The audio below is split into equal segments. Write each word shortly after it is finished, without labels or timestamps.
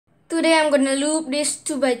Today I'm gonna lube this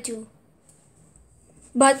 2x2,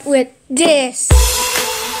 but with this.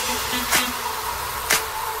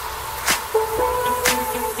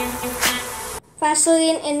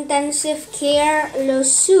 Vaseline Intensive Care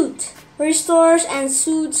Lotion restores and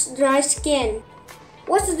soothes dry skin.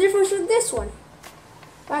 What's the difference with this one?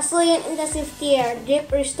 Vaseline Intensive Care Deep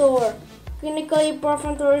Restore, clinically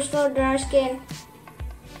proven to restore dry skin.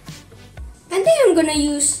 I think I'm gonna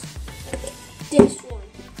use this one.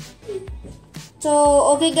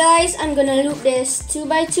 So okay guys, I'm gonna lube this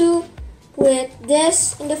 2x2 with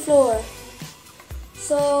this in the floor.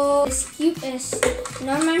 So this cube is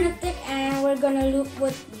non-magnetic and we're gonna lube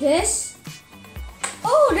with this.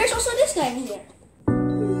 Oh, there's also this guy in here.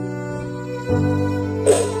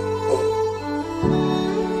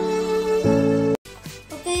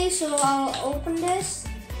 Okay, so I'll open this.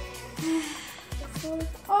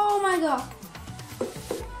 Oh my god.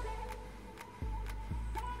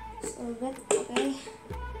 So good, okay.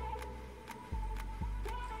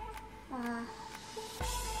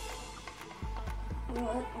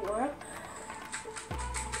 Will it work?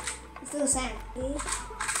 It's still the same. Okay.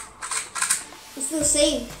 It's still the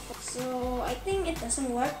same. So I think it doesn't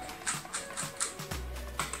work.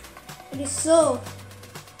 It is so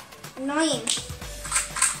annoying.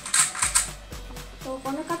 So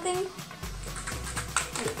corner cutting.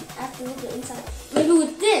 I have to look the inside. Maybe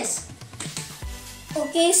with this.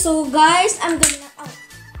 Okay, so guys, I'm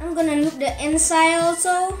gonna look the inside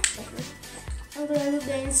also. I'm gonna look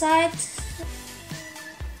the inside.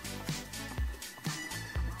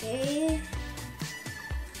 Okay.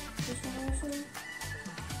 This one also.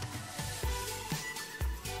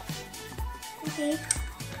 Okay.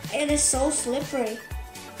 It is so slippery.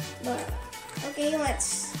 But okay,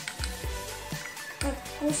 let's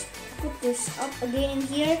put this up again in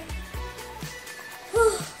here.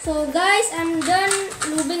 So guys, I'm done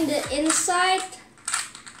lubing the inside.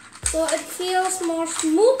 So it feels more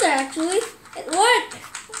smoother actually. It worked.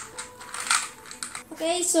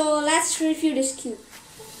 Okay, so let's review this cube.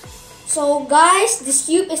 So guys, this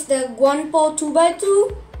cube is the Guanpo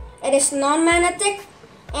 2x2. It is non-magnetic.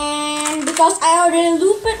 And because I already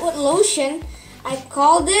lubed it with lotion, I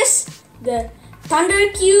call this the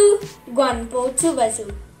Thunder Cube Guanpo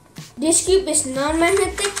 2x2. This cube is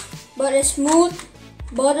non-magnetic, but it's smooth.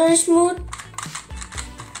 Buttery smooth,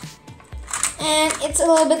 and it's a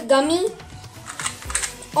little bit gummy.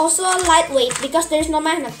 Also lightweight because there's no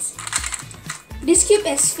magnets. This cube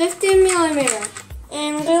is 15mm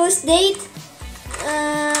and release date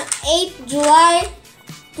 8 July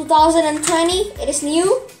 2020. It is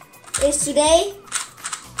new. It is today.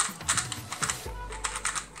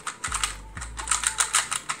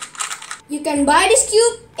 You can buy this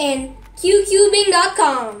cube in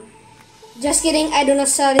qcubing.com. Just kidding, I do not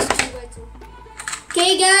sell this 2x2.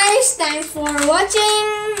 Okay guys, thanks for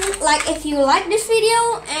watching. Like if you like this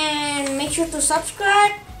video and make sure to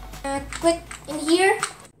subscribe. Click in here.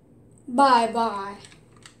 Bye bye.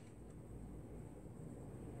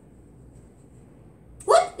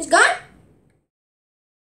 What? It's gone?